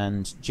second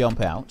and jump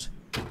out.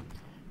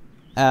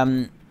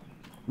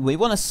 We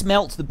want to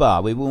smelt the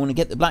bar. We want to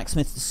get the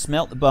blacksmith to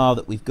smelt the bar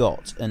that we've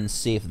got and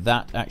see if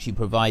that actually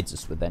provides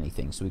us with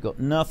anything. So we've got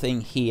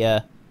nothing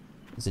here.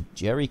 There's a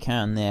jerry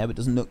can there, but it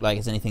doesn't look like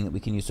there's anything that we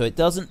can use. So it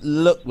doesn't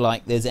look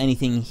like there's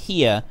anything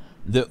here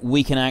that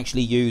we can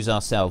actually use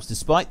ourselves.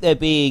 Despite there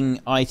being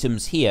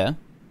items here,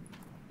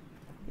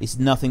 it's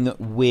nothing that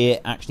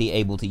we're actually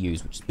able to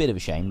use, which is a bit of a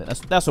shame, but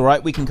that's all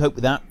right. We can cope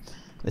with that.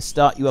 Let's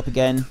start you up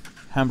again.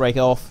 Handbrake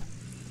off,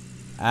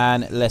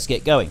 and let's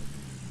get going.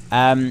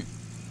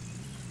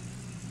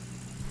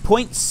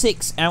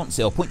 0.6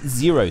 ounces, or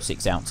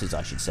 0.06 ounces,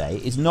 I should say,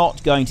 is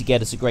not going to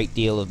get us a great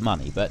deal of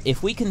money. But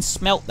if we can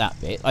smelt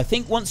that bit, I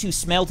think once you've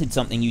smelted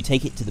something, you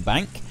take it to the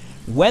bank.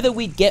 Whether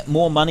we'd get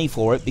more money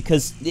for it,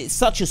 because it's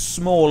such a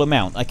small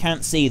amount, I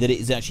can't see that it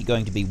is actually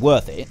going to be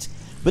worth it.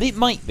 But it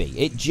might be.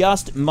 It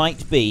just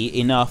might be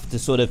enough to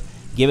sort of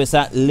give us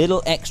that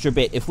little extra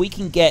bit. If we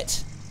can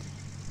get...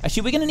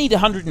 Actually, we're going to need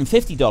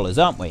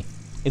 $150, aren't we?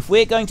 If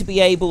we're going to be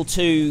able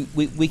to...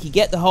 We could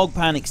get the hog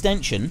pan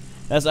extension.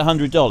 That's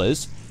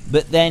 $100.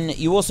 But then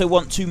you also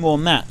want 2 more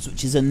mats,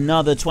 which is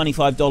another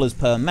 $25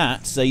 per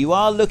mat. So you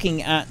are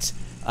looking at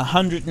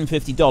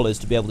 $150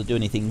 to be able to do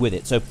anything with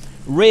it. So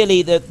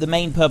really, the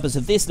main purpose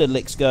of this little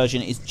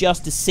excursion is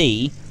just to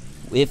see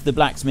if the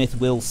blacksmith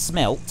will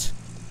smelt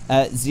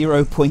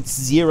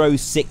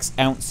 0.06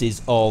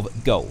 ounces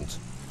of gold.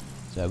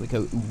 So we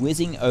go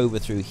whizzing over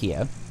through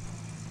here.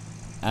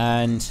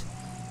 And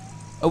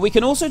we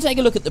can also take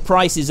a look at the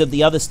prices of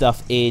the other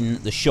stuff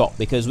in the shop,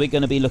 because we're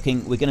going to be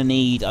looking, we're going to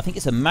need, I think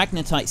it's a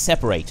magnetite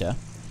separator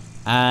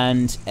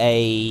and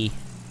a...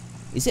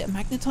 Is it a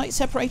magnetite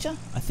separator?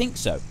 I think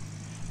so.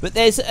 But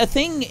there's a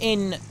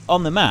thing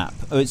on the map,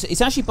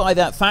 it's actually by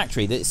that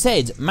factory, that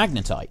said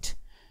magnetite.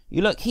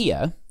 You look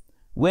here,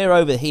 we're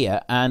over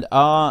here, and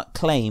our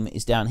claim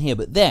is down here,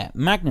 but there,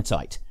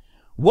 magnetite.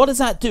 What does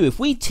that do? If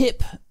we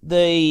tip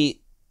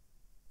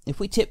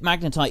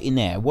magnetite in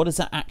there, what does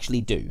that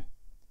actually do?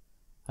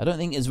 I don't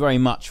think it's very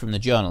much from the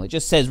journal. It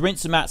just says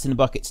rinse the mats in the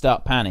bucket,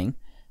 start panning.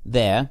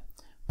 There.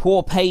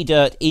 Pour pay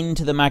dirt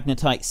into the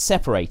magnetite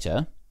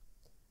separator.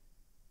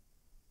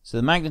 So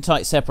the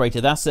magnetite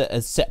separator, that's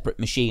a separate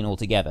machine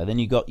altogether. Then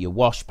you've got your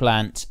wash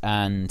plant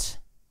and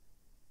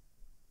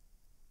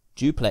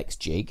duplex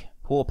jig.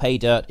 Pour pay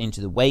dirt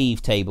into the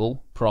wave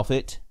table.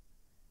 Profit.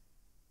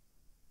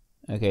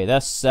 Okay,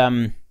 that's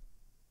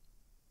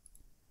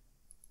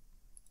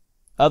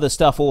other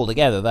stuff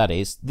altogether, that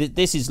is.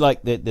 This is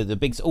like the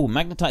big... Oh,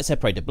 magnetite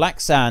separator.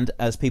 Black sand,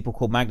 as people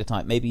call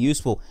magnetite, may be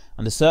useful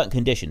under certain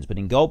conditions, but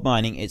in gold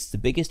mining, it's the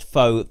biggest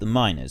foe of the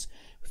miners.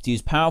 We have to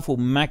use powerful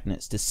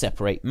magnets to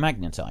separate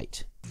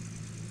magnetite.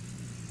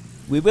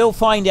 We will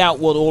find out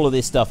what all of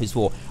this stuff is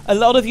for. A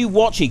lot of you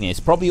watching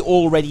this probably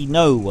already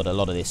know what a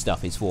lot of this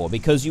stuff is for,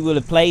 because you will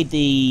have played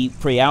the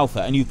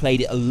pre-alpha, and you've played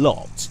it a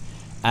lot.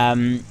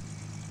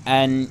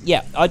 And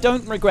yeah,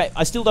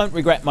 I still don't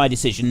regret my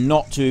decision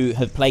not to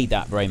have played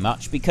that very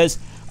much, because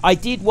I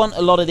did want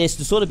a lot of this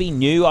to sort of be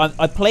new.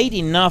 I played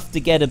enough to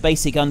get a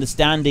basic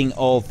understanding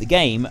of the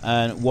game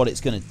and what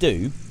it's going to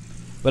do,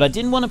 but I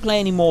didn't want to play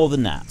any more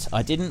than that.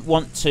 I didn't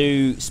want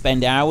to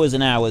spend hours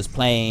and hours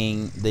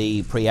playing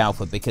the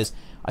pre-alpha, because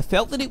I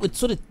felt that it would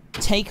sort of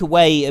take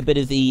away a bit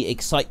of the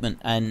excitement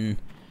and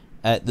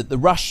the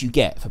rush you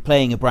get for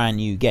playing a brand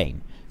new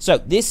game. So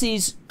this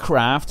is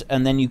craft,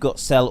 and then you've got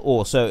sell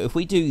ore. So if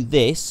we do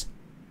this,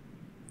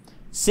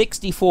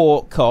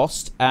 64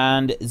 cost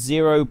and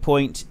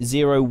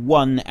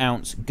 0.01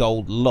 ounce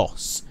gold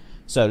loss.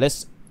 So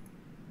let's...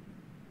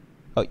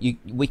 Oh,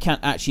 we can't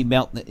actually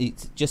melt...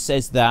 It just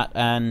says that,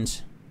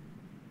 and...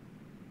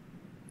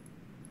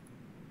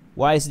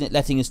 Why isn't it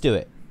letting us do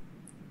it?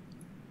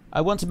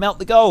 I want to melt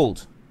the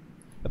gold.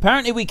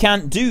 Apparently we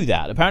can't do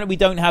that. Apparently we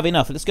don't have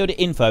enough. Let's go to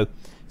info.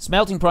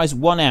 Smelting price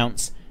 1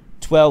 ounce,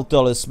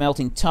 $12.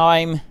 Smelting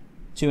time,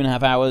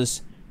 2.5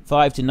 hours,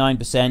 5 to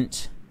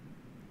 9%.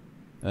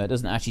 It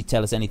doesn't actually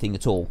tell us anything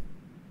at all.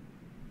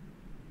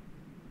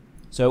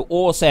 So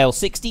ore sale,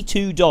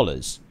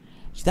 $62.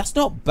 That's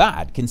not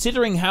bad,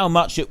 considering how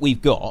much that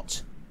we've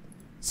got.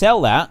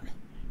 Sell that,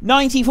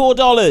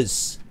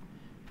 $94.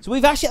 So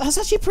that's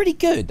actually pretty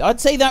good.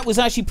 I'd say that was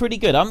actually pretty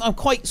good. I'm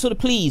quite sort of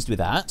pleased with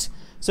that.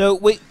 So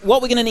what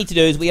we're going to need to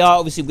do is we're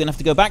going to have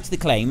to go back to the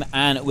claim,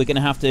 and we're going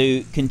to have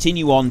to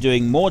continue on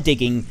doing more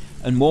digging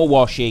and more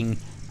washing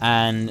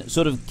and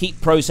sort of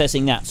keep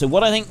processing that. So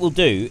what I think we'll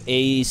do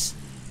is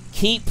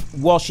keep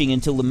washing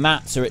until the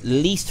mats are at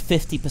least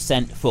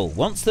 50% full.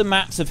 Once the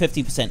mats are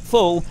 50%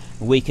 full,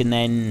 we can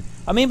then...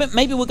 I mean, but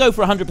maybe we'll go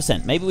for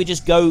 100%. Maybe we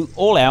just go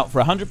all out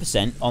for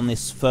 100% on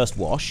this first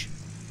wash.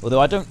 Although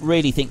I don't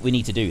really think we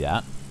need to do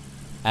that.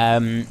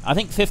 I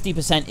think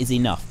 50% is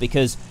enough,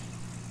 because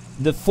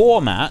the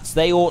 4 mats,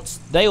 they ought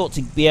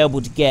to be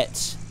able to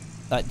get...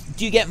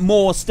 do you get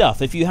more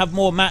stuff? If you have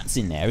more mats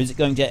in there, is it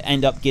going to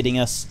end up getting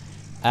us...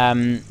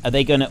 are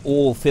they going to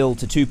all fill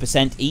to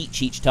 2%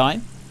 each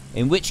time?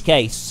 In which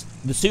case,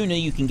 the sooner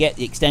you can get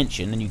the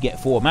extension and you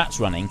get 4 mats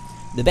running,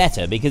 the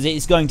better, because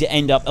it's going to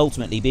end up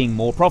ultimately being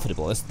more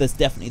profitable. That's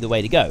definitely the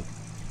way to go.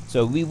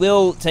 So we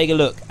will take a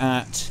look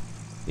at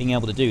being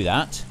able to do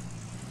that.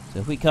 So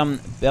if we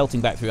come belting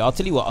back through, I'll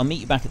tell you what, I'll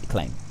meet you back at the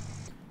claim.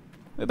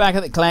 We're back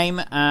at the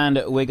claim,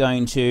 and we're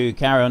going to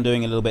carry on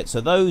doing a little bit. So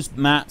those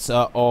mats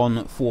are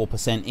on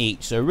 4%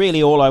 each. So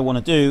really all I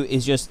want to do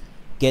is just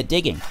get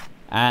digging.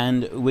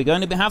 And we're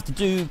going to have to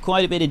do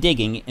quite a bit of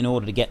digging in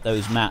order to get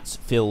those mats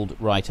filled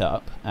right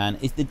up. And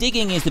the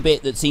digging is the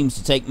bit that seems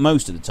to take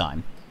most of the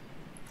time.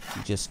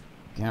 Just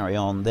carry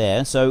on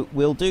there. So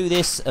we'll do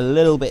this a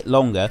little bit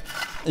longer.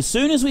 As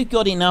soon as we've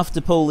got enough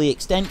to pull the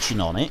extension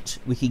on it,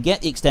 we can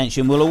get the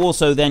extension. We'll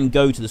also then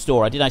go to the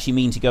store. I did actually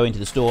mean to go into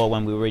the store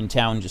when we were in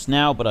town just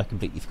now, but I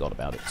completely forgot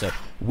about it. So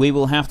we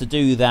will have to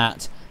do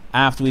that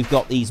after we've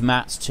got these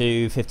mats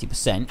to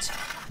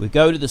 50%. We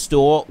go to the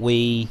store.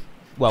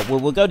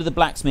 We'll go to the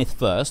blacksmith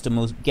first, and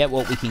we'll get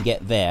what we can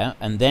get there,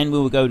 and then we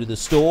will go to the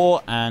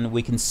store, and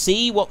we can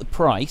see what the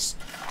price...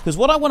 Because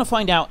what I want to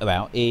find out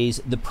about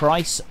is the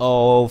price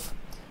of,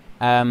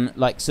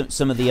 like,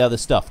 some of the other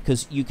stuff.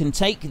 Because you can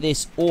take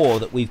this ore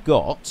that we've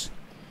got,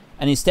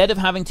 and instead of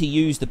having to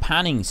use the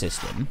panning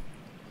system,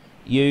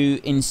 you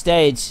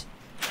instead...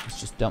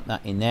 Let's just dump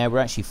that in there. We're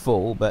actually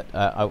full, but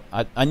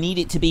I need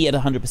it to be at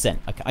 100%.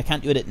 I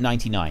can't do it at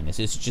 99.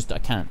 It's just I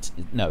can't.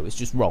 No, it's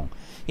just wrong.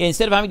 Yeah,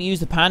 instead of having to use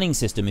the panning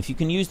system, if you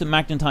can use the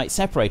magnetite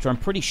separator, I'm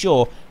pretty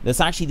sure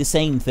that's actually the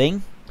same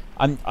thing.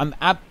 I'm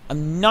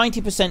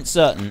 90%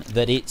 certain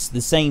that it's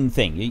the same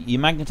thing. Your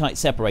magnetite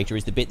separator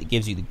is the bit that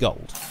gives you the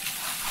gold.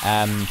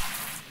 I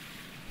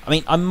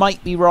mean, I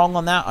might be wrong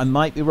on that. I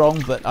might be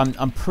wrong, but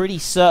I'm pretty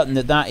certain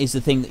that that is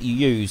the thing that you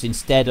use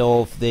instead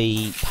of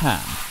the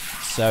pan.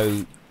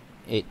 So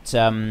it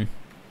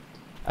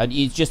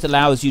just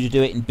allows you to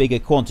do it in bigger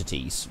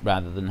quantities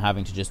rather than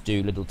having to just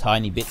do little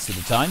tiny bits at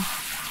a time.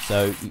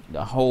 So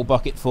a whole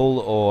bucket full,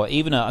 or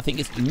even I think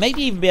it's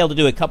maybe even be able to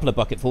do a couple of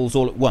bucketfuls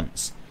all at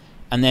once.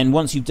 And then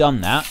once you've done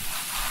that,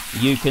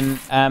 you can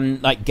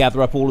like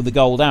gather up all of the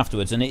gold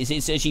afterwards, and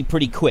it's actually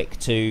pretty quick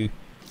to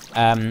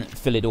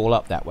fill it all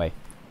up that way.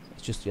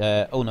 It's just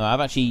oh no,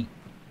 I've actually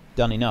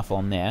done enough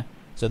on there.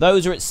 So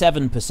those are at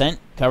 7%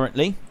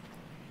 currently.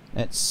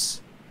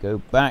 Let's go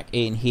back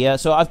in here.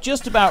 So I've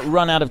just about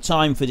run out of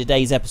time for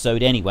today's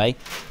episode anyway.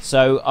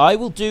 So I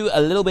will do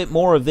a little bit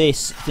more of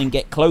this and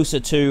get closer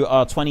to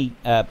our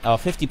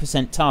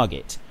 50%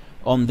 target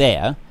on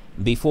there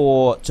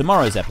before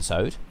tomorrow's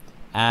episode.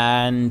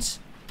 And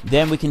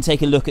then we can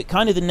take a look at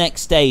kind of the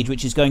next stage,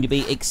 which is going to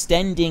be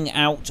extending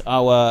out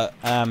our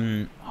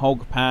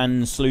hog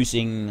pan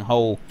sluicing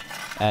whole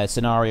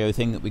scenario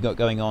thing that we got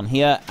going on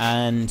here,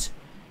 and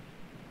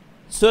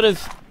sort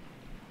of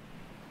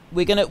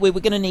we're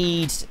gonna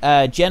need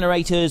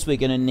generators, we're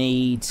gonna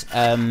need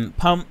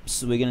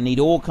pumps, we're gonna need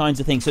all kinds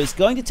of things. So it's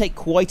going to take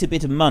quite a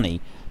bit of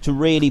money to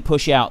really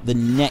push out the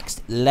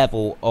next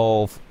level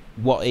of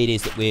what it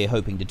is that we're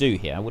hoping to do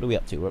here. What are we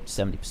up to? We're up to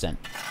 70%.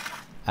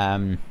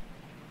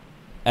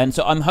 And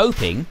so I'm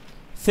hoping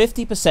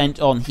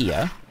 50% on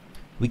here.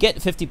 We get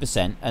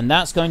 50%, and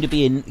that's going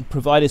to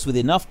provide us with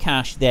enough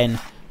cash then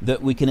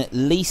that we can at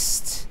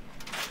least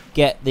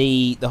get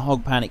the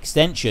hog pan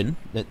extension,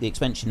 the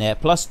expansion there,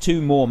 plus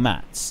 2 more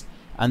mats.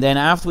 And then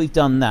after we've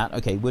done that,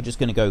 okay, we're just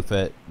going to go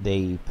for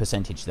the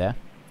percentage there.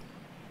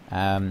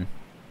 Right,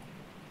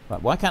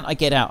 why can't I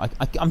get out?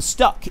 I'm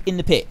stuck in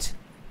the pit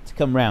to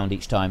come round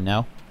each time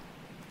now.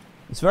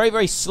 It's very,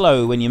 very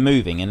slow when you're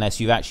moving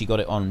unless you've actually got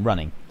it on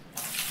running.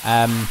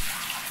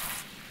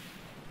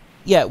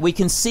 Yeah, we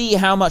can see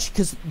how much,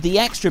 because the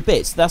extra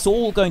bits, that's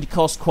all going to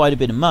cost quite a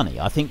bit of money.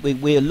 I think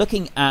we're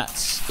looking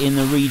at in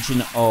the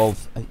region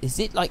of, is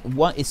it like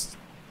one?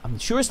 I'm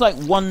sure it's like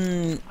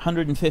 $150,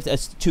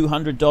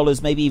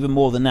 $200, maybe even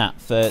more than that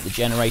for the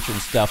generator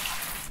and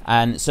stuff.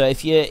 And so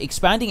if you're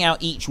expanding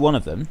out each one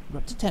of them, we're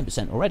up to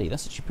 10% already.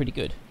 That's actually pretty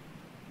good.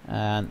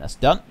 And that's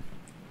done.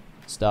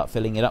 Start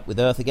filling it up with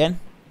earth again.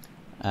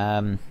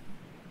 There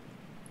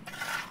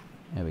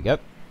we go.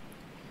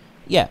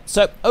 Yeah,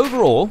 so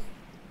overall,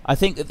 I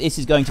think that this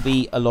is going to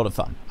be a lot of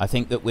fun. I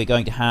think that we're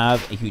going to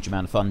have a huge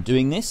amount of fun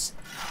doing this.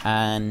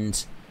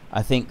 And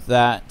I think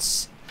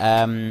that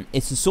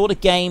it's the sort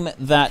of game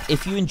that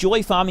if you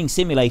enjoy Farming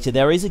Simulator,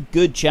 there is a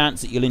good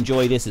chance that you'll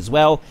enjoy this as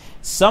well.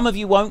 Some of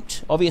you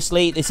won't.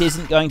 Obviously, this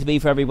isn't going to be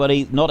for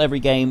everybody. Not every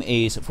game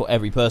is for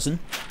every person.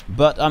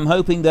 But I'm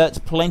hoping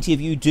that plenty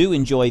of you do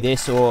enjoy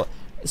this, or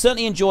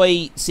certainly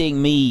enjoy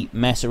seeing me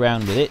mess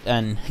around with it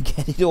and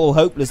get it all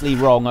hopelessly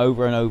wrong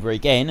over and over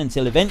again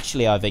until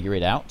eventually I figure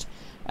it out.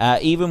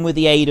 Even with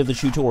the aid of the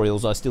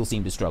tutorials, I still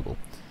seem to struggle.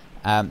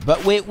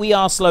 But we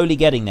are slowly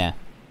getting there.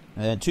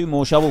 2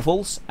 more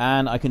shovelfuls,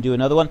 and I can do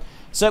another one.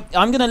 So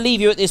I'm going to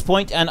leave you at this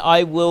point, and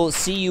I will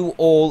see you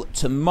all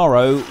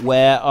tomorrow,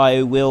 where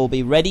I will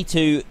be ready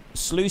to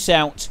sluice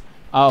out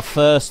our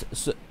first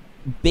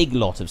big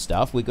lot of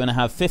stuff. We're going to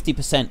have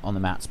 50% on the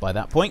mats by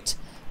that point,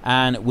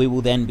 and we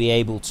will then be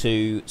able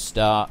to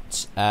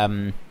start,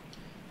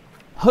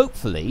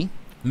 hopefully,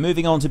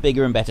 moving on to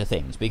bigger and better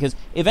things, because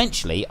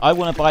eventually I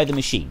want to buy the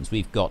machines.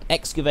 We've got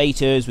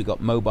excavators, we've got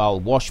mobile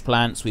wash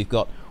plants, we've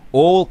got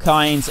all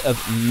kinds of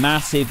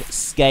massive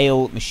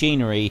scale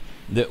machinery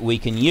that we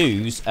can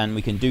use and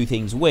we can do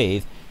things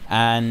with,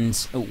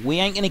 and we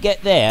ain't going to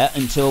get there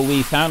until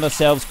we found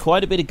ourselves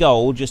quite a bit of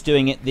gold just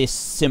doing it this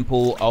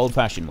simple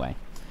old-fashioned way.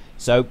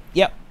 So,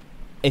 yep,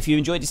 if you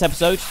enjoyed this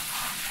episode,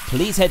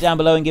 please head down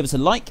below and give us a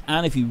like,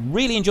 and if you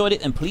really enjoyed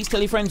it, then please tell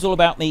your friends all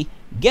about me.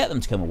 Get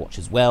them to come and watch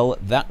as well.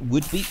 That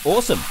would be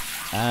awesome.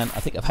 And I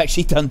think I've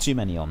actually done too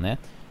many on there.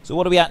 So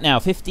what are we at now?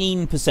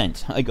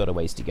 15%. I got a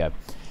ways to go.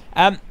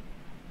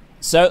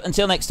 So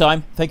until next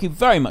time, thank you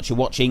very much for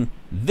watching.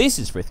 This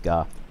is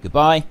Frithgar.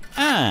 Goodbye,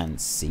 and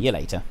see you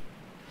later.